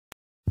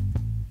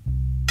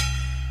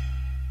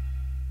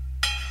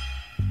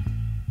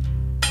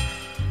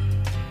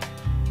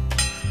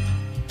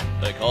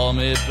call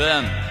me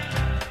Ben.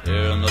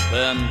 Here in the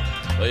pen,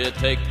 where you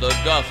take the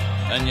guff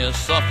and you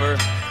suffer.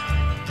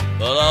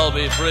 But I'll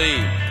be free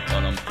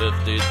when I'm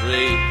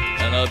 53,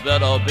 and I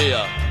bet I'll be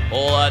a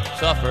whole lot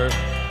tougher.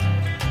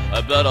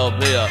 I bet I'll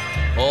be a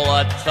whole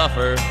lot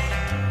tougher.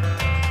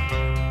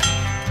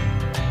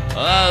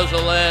 When I was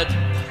a lad,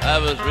 I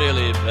was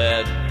really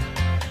bad.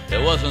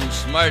 It wasn't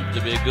smart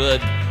to be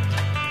good.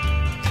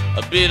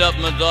 I beat up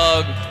my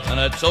dog, and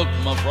I choked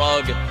my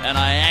frog, and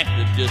I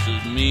acted just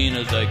as mean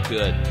as I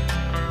could.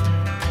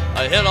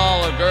 I hit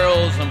all the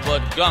girls and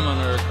put gum in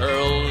their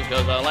curls,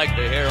 'cause I like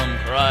to hear them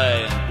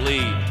cry and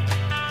bleed.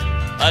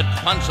 I'd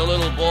punch the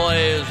little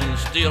boys and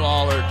steal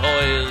all their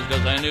toys,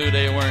 'cause I knew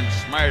they weren't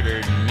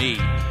smarter than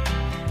me.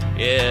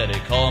 Yeah, they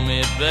call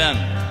me Ben.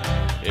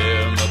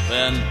 Here in the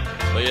pen,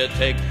 where you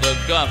take the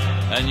guff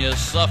and you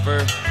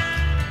suffer.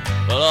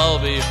 But I'll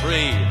be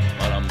free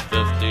when I'm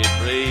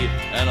 53,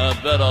 and I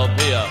bet I'll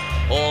be a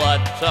whole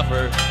lot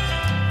tougher.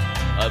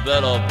 I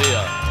bet I'll be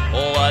a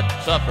whole lot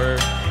tougher.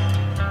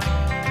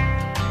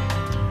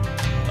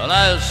 When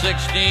I was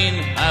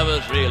 16, I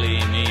was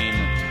really mean.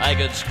 I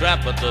could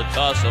scrap at the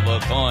toss of a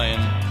coin.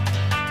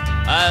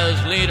 I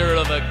was leader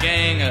of a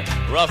gang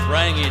of rough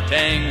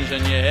rangy-tangs,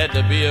 and you had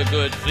to be a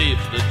good thief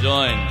to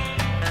join.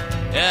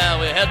 Yeah,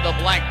 we had the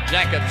black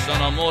jackets on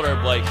the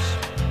motorbikes,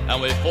 and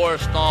we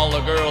forced all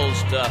the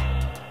girls to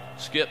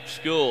skip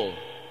school.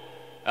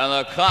 And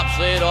the cops,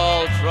 they'd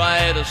all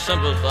try to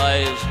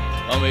sympathize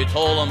when we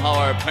told them how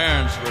our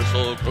parents were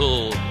so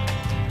cruel.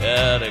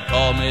 Yeah, they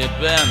called me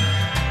Ben.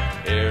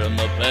 Here in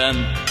the pen,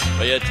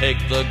 where you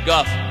take the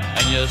guff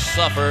and you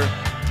suffer.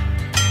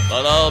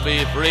 But I'll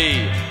be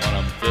free when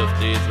I'm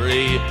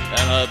 53,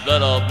 and I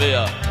bet I'll be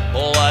a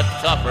whole lot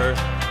tougher.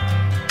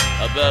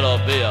 I bet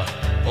I'll be a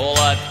whole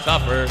lot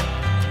tougher.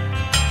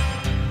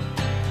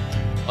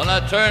 When I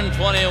turned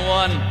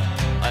 21,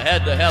 I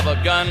had to have a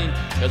gun,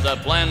 'cause I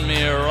planned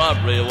me a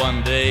robbery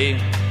one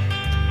day.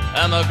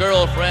 And my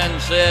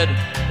girlfriend said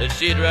that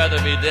she'd rather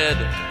be dead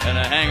than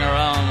to hang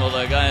around with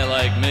a guy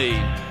like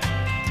me.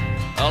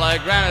 Well, I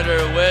granted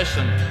her wish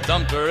and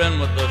dumped her in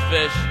with the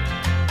fish.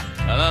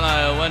 And then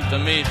I went to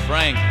meet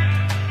Frank.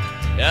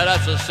 Yeah,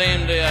 that's the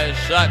same day I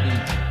shot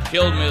and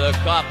killed me the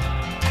cop.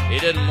 He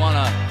didn't want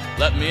to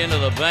let me into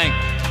the bank.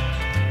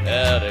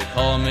 Yeah, they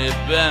call me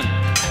Ben.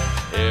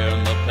 Here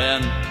in the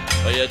pen,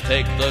 where you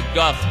take the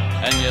guff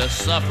and you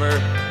suffer.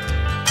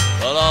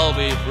 But I'll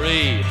be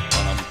free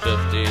when I'm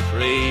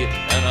 53,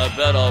 and I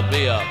bet I'll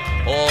be a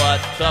whole lot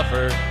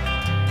tougher.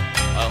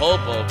 I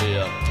hope I'll be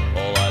a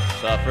whole lot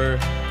tougher.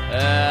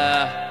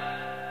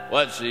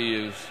 What's the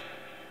use?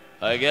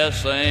 I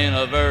guess I ain't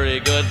a very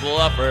good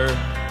bluffer.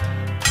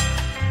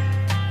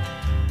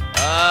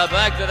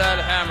 Back to that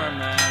hammer,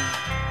 man.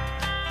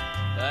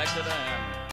 Back to the hammer.